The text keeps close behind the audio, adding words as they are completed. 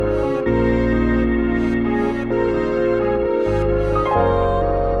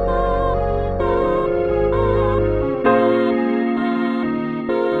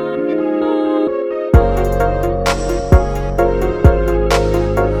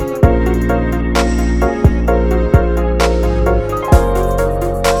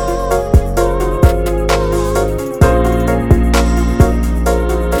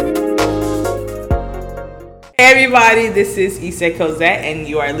everybody. This is Issa Cosette, and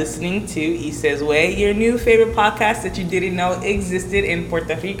you are listening to Issa's Way, your new favorite podcast that you didn't know existed in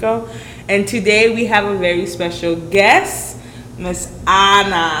Puerto Rico. And today we have a very special guest, Miss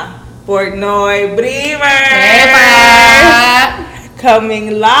Ana Portnoy Bremer.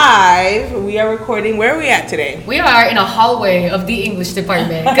 Coming live. We are recording. Where are we at today? We are in a hallway of the English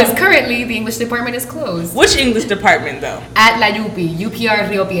department because currently the English department is closed. Which English department though? At La UPR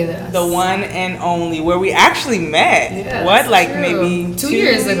Rio Piedras. The one and only, where we actually met. Yes, what, like true. maybe two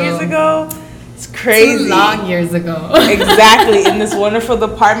years ago? It's crazy. 2 long years ago. Exactly, in this wonderful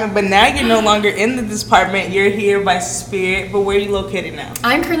department. But now you're no longer in the department. You're here by spirit. But where are you located now?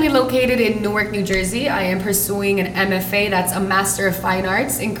 I'm currently located in Newark, New Jersey. I am pursuing an MFA, that's a Master of Fine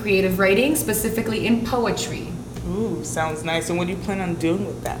Arts in Creative Writing, specifically in poetry. Ooh, sounds nice. And what do you plan on doing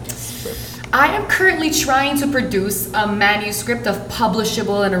with that? I am currently trying to produce a manuscript of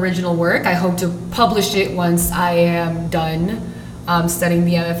publishable and original work. I hope to publish it once I am done studying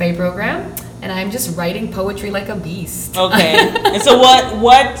the MFA program. And I'm just writing poetry like a beast. Okay. And so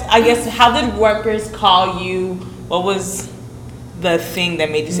what, I guess, how did Rutgers call you? What was the thing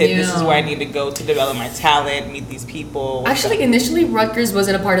that made you say, this is where I need to go to develop my talent, meet these people? Actually, initially, Rutgers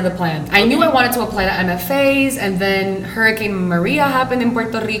wasn't a part of the plan. I knew I wanted to apply to MFAs, and then Hurricane Maria happened in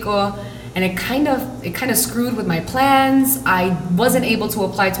Puerto Rico, and it kind of screwed with my plans. I wasn't able to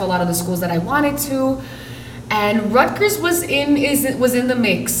apply to a lot of the schools that I wanted to. And Rutgers was in the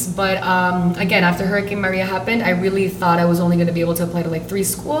mix, but again, after Hurricane Maria happened, I really thought I was only going to be able to apply to like 3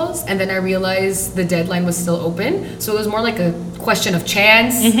 schools, and then I realized the deadline was still open, so it was more like a question of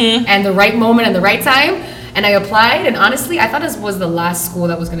chance and the right moment and the right time. And I applied, and honestly, I thought this was the last school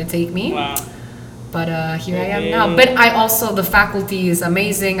that was going to take me. Wow. But here I am now. But I also, the faculty is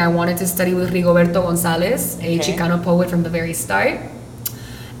amazing. I wanted to study with Rigoberto Gonzalez, a Chicano poet from the very start.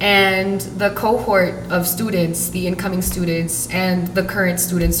 And the cohort of students, the incoming students, and the current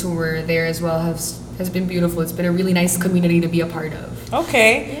students who were there as well has been beautiful. It's been a really nice community to be a part of.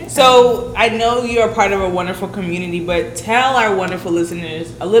 Okay. Yeah. So I know you're a part of a wonderful community, but tell our wonderful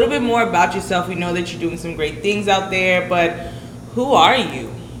listeners a little bit more about yourself. We know that you're doing some great things out there, but who are you?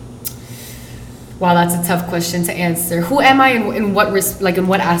 Wow, that's a tough question to answer. Who am I in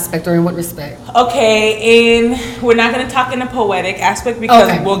what aspect or in what respect? Okay, we're not going to talk in the poetic aspect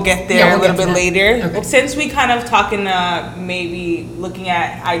because we'll get there a little bit later. Okay. Since we kind of talking maybe looking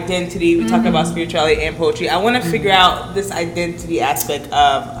at identity, we talk about spirituality and poetry. I want to figure out this identity aspect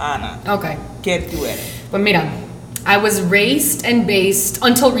of Ana. Okay. Get through it. But mira, I was raised and based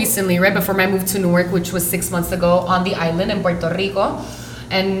until recently, right before my move to Newark, which was 6 months ago, on the island in Puerto Rico.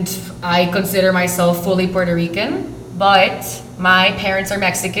 And I consider myself fully Puerto Rican, but my parents are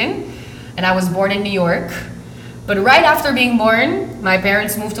Mexican, and I was born in New York. But right after being born, my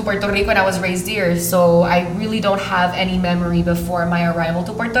parents moved to Puerto Rico, and I was raised here. So I really don't have any memory before my arrival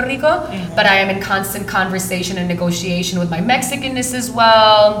to Puerto Rico. But I am in constant conversation and negotiation with my Mexicanness as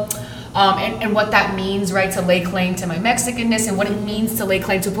well. And what that means, right, to lay claim to my Mexicanness, and what it means to lay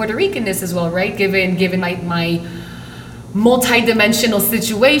claim to Puerto Ricanness as well, right? Given my multi-dimensional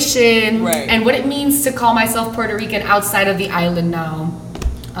situation, right, and what it means to call myself Puerto Rican outside of the island now.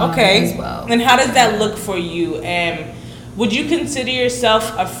 As well. And how does that look for you? Would you consider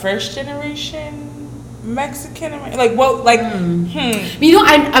yourself a first generation Mexican? Like what? Like, You know,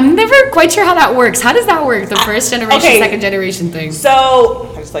 I'm never quite sure how that works. How does that work? The first generation, second generation thing.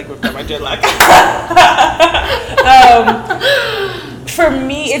 So I just like ripped out my dreadlock. For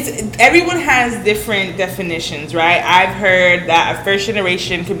me, everyone has different definitions, right? I've heard that a first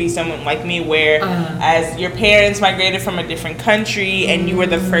generation could be someone like me where as your parents migrated from a different country and you were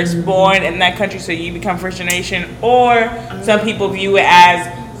the firstborn in that country, so you become first generation, or some people view it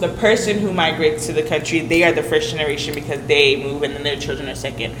as the person who migrates to the country, they are the first generation because they move and then their children are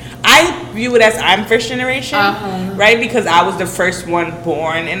second. I view it as I'm first generation, right? Because I was the first one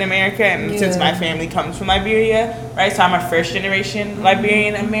born in America, and since my family comes from Liberia, right? So I'm a first generation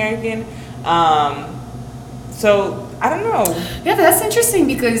Liberian American. So I don't know. Yeah, that's interesting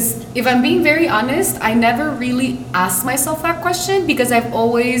because if I'm being very honest, I never really asked myself that question because I've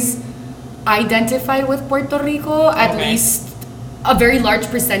always identified with Puerto Rico, at least a very large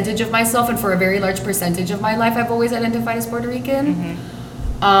percentage of myself, and for a very large percentage of my life I've always identified as Puerto Rican.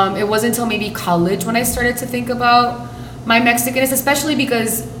 It wasn't until maybe college when I started to think about my Mexicanness, especially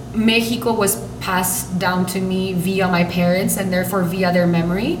because Mexico was passed down to me via my parents and therefore via their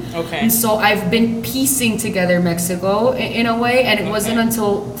memory. And so I've been piecing together Mexico in a way, and it wasn't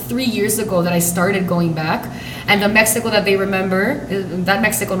until 3 years ago that I started going back. And the Mexico that they remember, that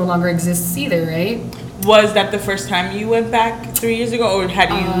Mexico no longer exists either, right? Was that the first time you went back 3 years ago, or had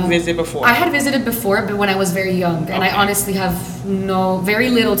you visited before? I had visited before, but when I was very young, and I honestly have very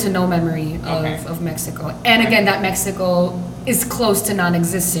little to no memory of Mexico. And again, that Mexico is close to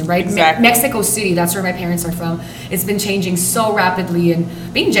non-existent, right? Exactly. Mexico City, that's where my parents are from. It's been changing so rapidly and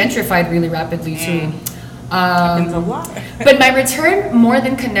being gentrified really rapidly too. Happens a lot. But my return, more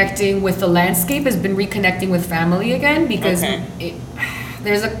than connecting with the landscape, has been reconnecting with family again, because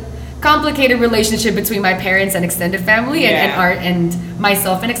there's a complicated relationship between my parents and extended family and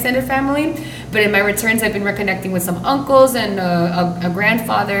myself and extended family. But in my returns, I've been reconnecting with some uncles and a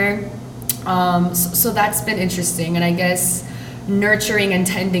grandfather. So that's been interesting, and I guess nurturing and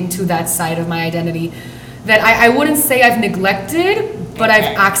tending to that side of my identity that I wouldn't say I've neglected, but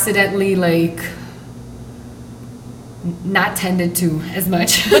I've accidentally not tended to as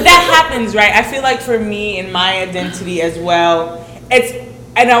much. But that happens, right? I feel like for me in my identity as well,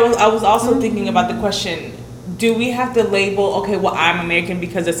 and I was also thinking about the question, do we have to label, okay, well, I'm American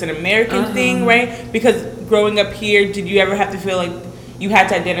because it's an American thing, right? Because growing up here, did you ever have to feel like you had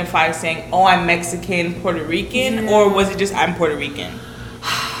to identify saying, oh, I'm Mexican, Puerto Rican, or was it just I'm Puerto Rican?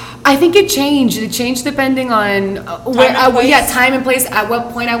 I think it changed. It changed depending on time and place, at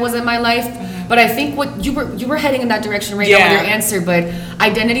what point I was in my life. But I think what you were heading in that direction right now with your answer. But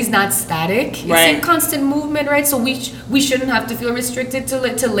identity's not static; it's in constant movement, right? So we shouldn't have to feel restricted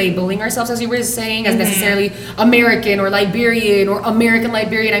to labeling ourselves, as you were saying, as necessarily American or Liberian or American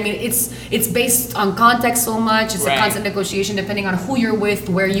Liberian. I mean, it's based on context so much. It's a constant negotiation depending on who you're with,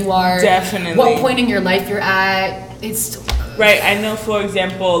 where you are, what point in your life you're at. It's right. I know, for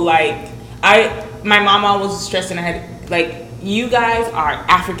example, my mom always stressed in her head, you guys are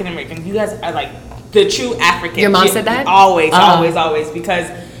African American. You guys are the true African. Your mom said that? Always. Because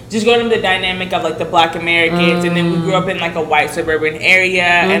just going to the dynamic of the Black Americans, and then we grew up in a white suburban area,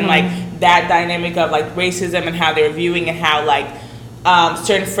 and that dynamic of racism and how they were viewing and how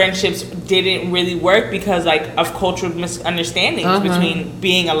certain friendships didn't really work because of cultural misunderstandings between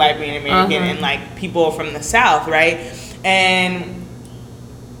being a Liberian American and people from the South, right? And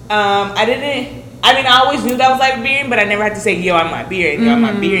I always knew that I was Liberian, but I never had to say, yo, I'm Liberian, I'm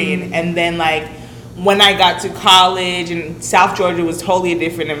Liberian. And then, when I got to college, and South Georgia was totally a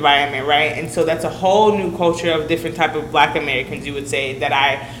different environment, right? And so that's a whole new culture of different type of Black Americans, you would say, that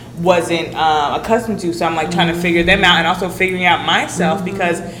I wasn't accustomed to. So I'm, trying to figure them out and also figuring out myself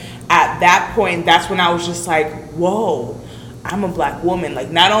because at that point, that's when I was just whoa, I'm a Black woman.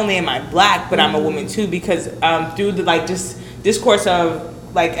 Not only am I Black, but I'm a woman, too, because through the, just discourse of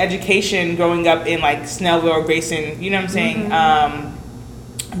education growing up in Snellville or Grayson, you know what I'm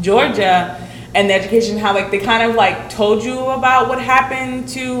saying, Georgia, and the education, how they kind of told you about what happened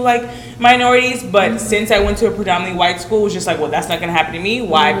to minorities, but since I went to a predominantly white school, it was just well, that's not gonna happen to me.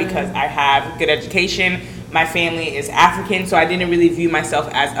 Why? Because I have good education, my family is African, so I didn't really view myself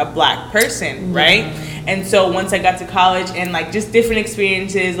as a Black person, right? And so once I got to college and just different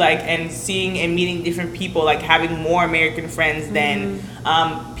experiences, and seeing and meeting different people, having more American friends than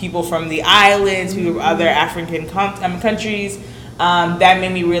people from the islands, people from other African countries, that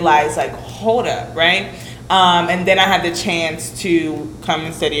made me realize hold up, right? And then I had the chance to come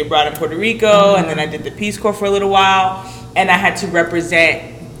and study abroad in Puerto Rico, and then I did the Peace Corps for a little while, and I had to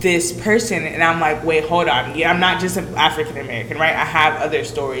represent this person, and I'm wait, hold on, I'm not just an African American, right? I have other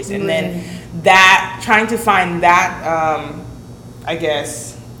stories, and then that trying to find that I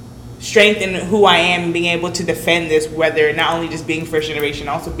guess strength in who I am and being able to defend this, whether not only just being first generation,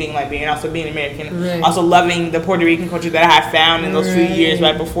 also being Liberian, also being American, also loving the Puerto Rican culture that I have found in those few years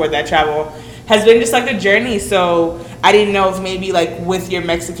right before that travel, has been just a journey. So I didn't know if maybe with your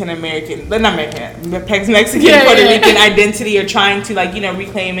Mexican American, not American, Mexican Puerto Rican identity, or trying to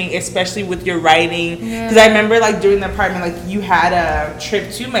reclaiming, especially with your writing, because I remember during the apartment you had a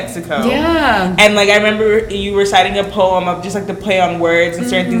trip to Mexico, and I remember you reciting a poem of just the play on words and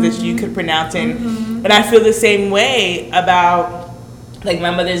certain things that you could pronounce, and I feel the same way about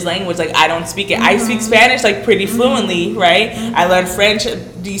my mother's language. I don't speak it. I speak Spanish pretty fluently, right? I learned French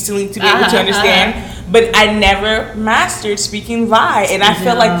decently to be able to understand, but I never mastered speaking Vi, and I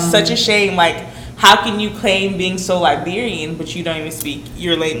feel such a shame. How can you claim being so Liberian, but you don't even speak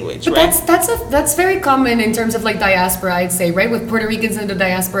your language? But right? that's very common in terms of diaspora, I'd say, right? With Puerto Ricans in the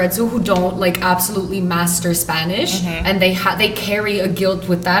diaspora too, who don't absolutely master Spanish, and they carry a guilt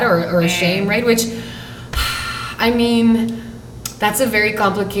with that or a shame, right? Which, I mean, that's a very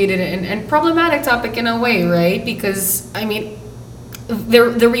complicated and problematic topic in a way, right? Because I mean,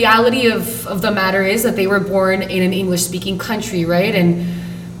 the reality of the matter is that they were born in an English-speaking country, right? And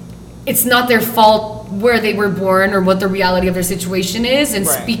it's not their fault where they were born or what the reality of their situation is. And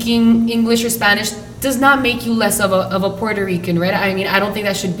speaking English or Spanish does not make you less of a Puerto Rican, right? I mean, I don't think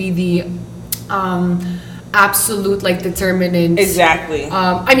that should be the absolute like determinant. Exactly.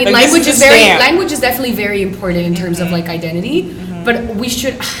 I mean, like, language is definitely very important in terms of like identity, but we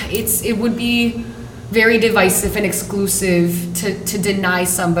should. It would be very divisive and exclusive to deny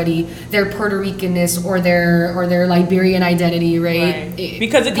somebody their Puerto Ricanness or their Liberian identity, right?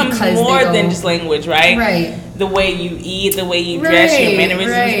 Because it comes more than just language, right? Right. The way you eat, the way you dress, your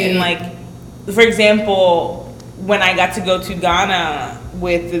mannerisms, and like, for example, when I got to go to Ghana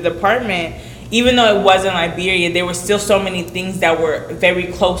with the department, even though it wasn't Liberia, there were still so many things that were very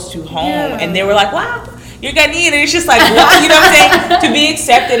close to home, and they were like, wow, you're Ghanaian, and it's just like, well, you know what I'm saying? To be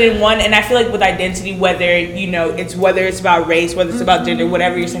accepted in one, and I feel like with identity, whether it's about race, whether it's about gender,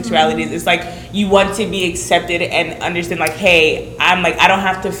 whatever your sexuality is, it's like you want to be accepted and understand, like, hey, I don't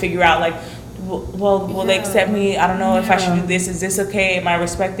have to figure out, like, well, will they accept me? I don't know if I should do this. Is this okay? Am I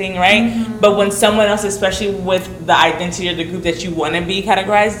respecting, right? But when someone else, especially with the identity or the group that you want to be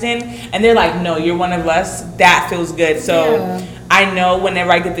categorized in, and they're like, no, you're one of us, that feels good. So I know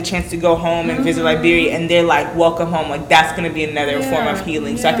whenever I get the chance to go home and visit Liberia and they're like, welcome home, like that's going to be another form of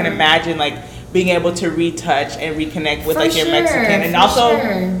healing. So I can imagine like being able to retouch and reconnect with like your Mexican, and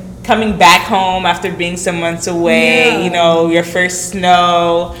also coming back home after being some months away, you know, your first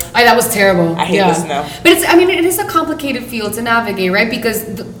snow. That was terrible. I hate the snow. But it is a complicated field to navigate, right? Because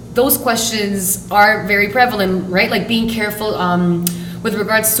those questions are very prevalent, right? Like being careful with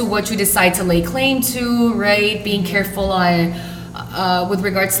regards to what you decide to lay claim to, right? Being careful on with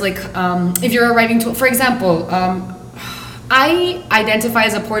regards to like if you're arriving to, for example, I identify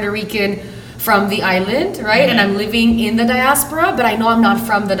as a Puerto Rican from the island, right? And I'm living in the diaspora, but I know I'm not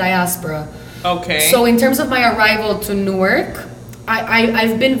from the diaspora. Okay. So in terms of my arrival to Newark,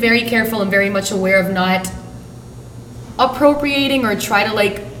 I've been very careful and very much aware of not appropriating or try to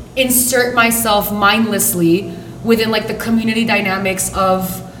like insert myself mindlessly within like the community dynamics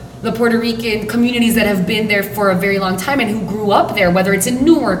of the Puerto Rican communities that have been there for a very long time and who grew up there, whether it's in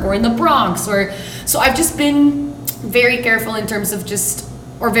Newark or in the Bronx, so I've just been very careful in terms of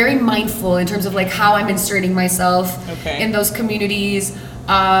or very mindful in terms of like how I'm inserting myself in those communities,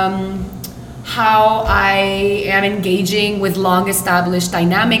 how I am engaging with long established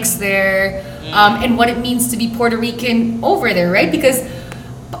dynamics there, and what it means to be Puerto Rican over there, right? Because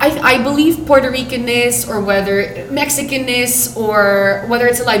I believe Puerto Ricanness or whether Mexicanness or whether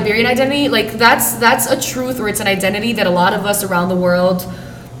it's a Liberian identity, like that's a truth or it's an identity that a lot of us around the world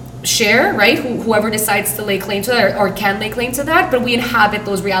share, right? Whoever decides to lay claim to that or can lay claim to that, but we inhabit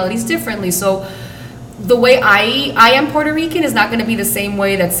those realities differently. So the way I am Puerto Rican is not going to be the same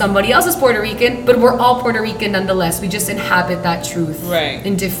way that somebody else is Puerto Rican, but we're all Puerto Rican nonetheless. We just inhabit that truth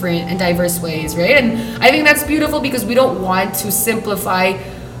in different and diverse ways, right? And I think that's beautiful because we don't want to simplify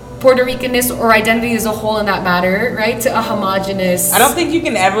Puerto Ricanness or identity as a whole in that matter, right? To a homogenous. I don't think you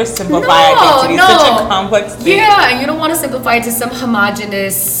can ever simplify identity. It's such a complex thing. Yeah, and you don't want to simplify it to some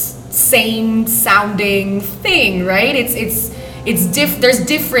homogenous, same sounding thing, right? There's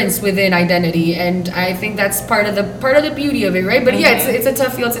difference within identity, and I think that's part of the beauty of it, right? But yeah, it's a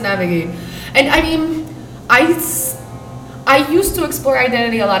tough field to navigate. And I mean, I used to explore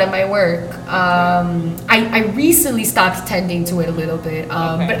identity a lot in my work. I recently stopped tending to it a little bit.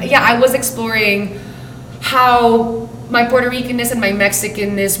 But yeah, I was exploring how my Puerto Ricanness and my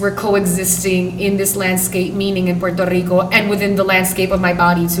Mexicanness were coexisting in this landscape, meaning in Puerto Rico and within the landscape of my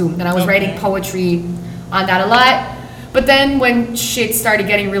body too. And I was writing poetry on that a lot. But then when shit started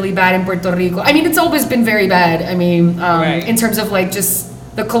getting really bad in Puerto Rico, I mean, it's always been very bad. I mean, in terms of like just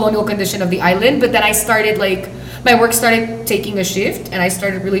the colonial condition of the island. But then I started like, my work started taking a shift and I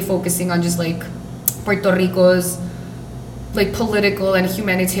started really focusing on just like Puerto Rico's like political and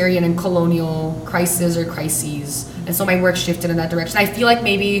humanitarian and colonial crises. And so my work shifted in that direction. I feel like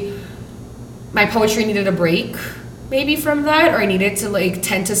maybe my poetry needed a break maybe from that, or I needed to like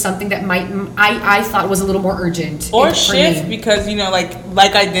tend to something that I thought was a little more urgent. Or shift because, you know, like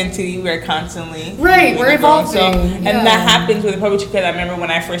identity, we're constantly we're evolving. And that happens with poetry because I remember when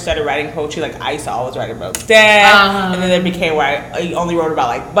I first started writing poetry, like I used to always write about death, and then there became where I only wrote about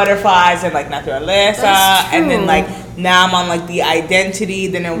like butterflies and like naturaleza, and then like now I'm on like the identity,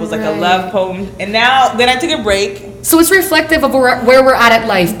 then it was like a love poem, and then I took a break. So it's reflective of where we're at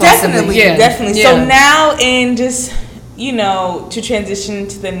life, possibly. Definitely. Yeah. So now in just, you know, to transition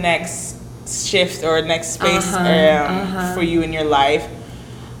to the next shift or next space for you in your life,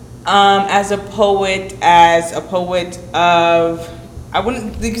 as a poet of, I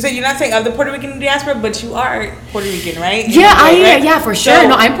wouldn't, because you're not saying of the Puerto Rican diaspora, but you are Puerto Rican, right? Yeah, for sure. So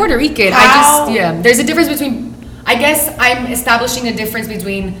no, I'm Puerto Rican. There's a difference between, I guess I'm establishing a difference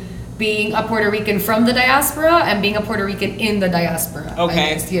between being a Puerto Rican from the diaspora and being a Puerto Rican in the diaspora. Okay.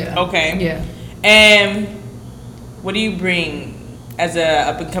 Yeah. Okay. Yeah. And what do you bring as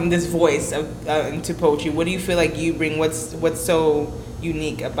become this voice into poetry? What do you feel like you bring? What's so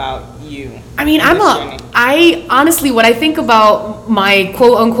unique about you? I mean, I honestly, what I think about my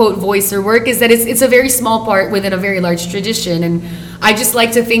quote unquote voice or work is that it's a very small part within a very large tradition, and I just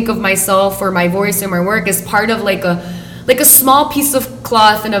like to think of myself or my voice or my work as part of like a small piece of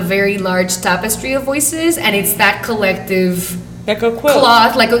cloth in a very large tapestry of voices, and it's that collective. Like a quilt.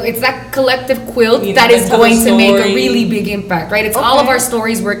 Cloth, it's that collective quilt that is going to make a really big impact, right? It's all of our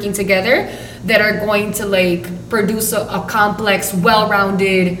stories working together that are going to like produce a complex,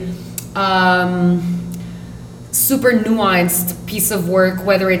 well-rounded, super nuanced piece of work,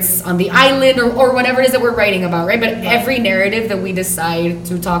 whether it's on the island or whatever it is that we're writing about, right? But every narrative that we decide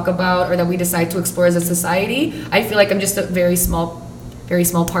to talk about or that we decide to explore as a society, I feel like I'm just a very small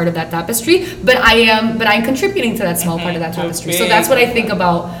part of that tapestry, but I'm contributing to that small part of that tapestry. So that's what I think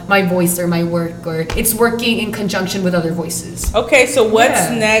about my voice or my work, or it's working in conjunction with other voices. Okay, so what's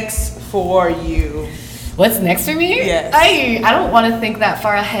next for you? What's next for me? Yes. I don't want to think that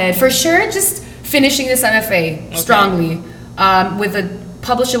far ahead. For sure, just finishing this MFA strongly with a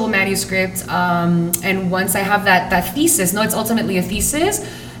publishable manuscript, and once I have that thesis, it's ultimately a thesis,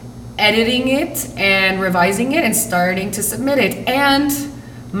 editing it and revising it and starting to submit it. And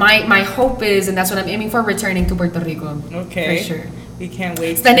my hope is, and that's what I'm aiming for, returning to Puerto Rico. Okay. For sure. We can't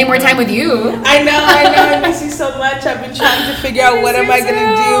wait. Spending more time with you. I know. I miss you so much. I've been trying to figure out what am I going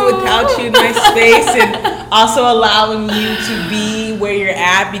to do without you in my space, and also allowing you to be where you're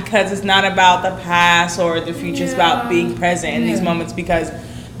at, because it's not about the past or the future. It's about being present in these moments, because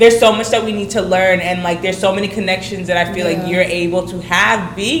there's so much that we need to learn, and like there's so many connections that I feel like you're able to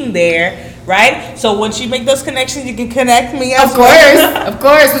have being there, right? So once you make those connections, you can connect me as well. Of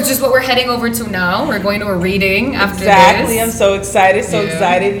course, which is what we're heading over to now. We're going to a reading after this. Exactly. I'm so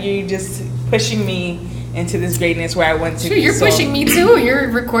excited. You're just pushing me into this greatness where I want to be. You're pushing me too. You're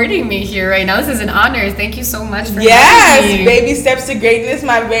recording me here right now. This is an honor. Thank you so much for having me. Baby steps to greatness.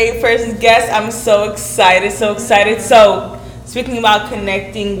 My very first guest. I'm so excited. So speaking about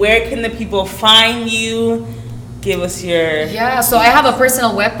connecting, where can the people find you? Give us your... Yeah, so I have a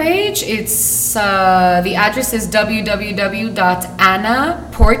personal webpage. It's the address is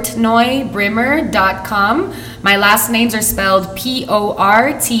www.annaportnoybrimmer.com. My last names are spelled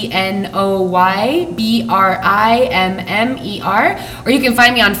PortnoyBrimmer. Or you can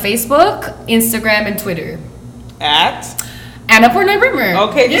find me on Facebook, Instagram, and Twitter. At? Anna Portnoy Brimmer.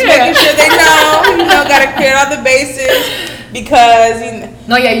 Okay, just making sure they know. Gotta clear all the bases. Because we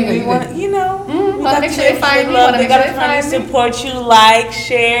want to make sure they find me. They gotta find me, support you, like,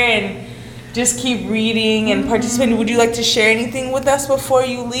 share, and just keep reading and participating. Would you like to share anything with us before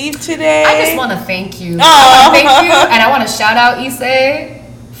you leave today? I just want to thank you. And I want to shout out Issei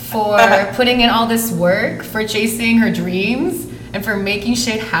for putting in all this work, for chasing her dreams, and for making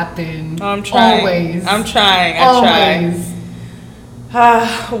shit happen. I'm trying. Always. I'm trying. Always.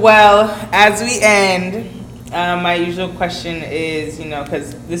 Well, as we end. My usual question is,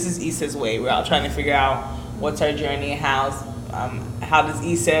 because this is Issa's way. We're all trying to figure out what's our journey, how does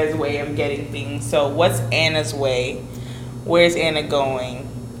Issa's way of getting things. So what's Anna's way? Where's Anna going?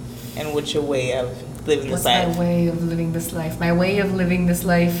 And what's your way of living this life? What's my way of living this life? My way of living this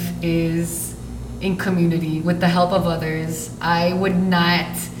life is in community, with the help of others. I would not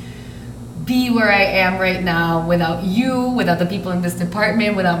be where I am right now without you, without the people in this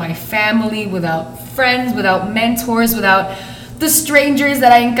department, without my family, without friends, without mentors, without the strangers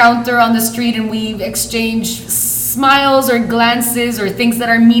that I encounter on the street and we exchange smiles or glances or things that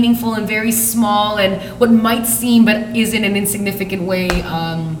are meaningful and very small and what might seem but is in an insignificant way, with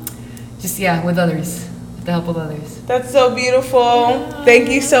others, with the help of others. That's so beautiful. Thank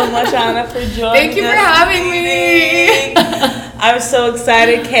you so much, Anna, for joining us. Thank you for having me. I'm so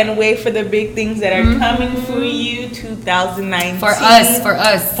excited. Can't wait for the big things that are coming for you, 2019. For us.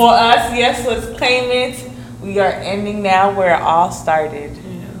 Yes, let's claim it. We are ending now where it all started.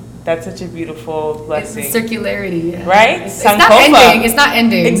 Yeah. That's such a beautiful blessing. It's circularity. Yeah. Right? It's not ending. It's not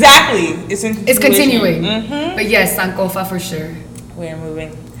ending. Exactly. It's continuing. Mm-hmm. But yes, Sankofa for sure. We're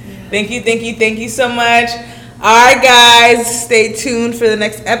moving. Yeah. Thank you so much. All right, guys. Stay tuned for the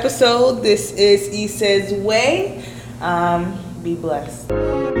next episode. This is Issa's Way. Be blessed.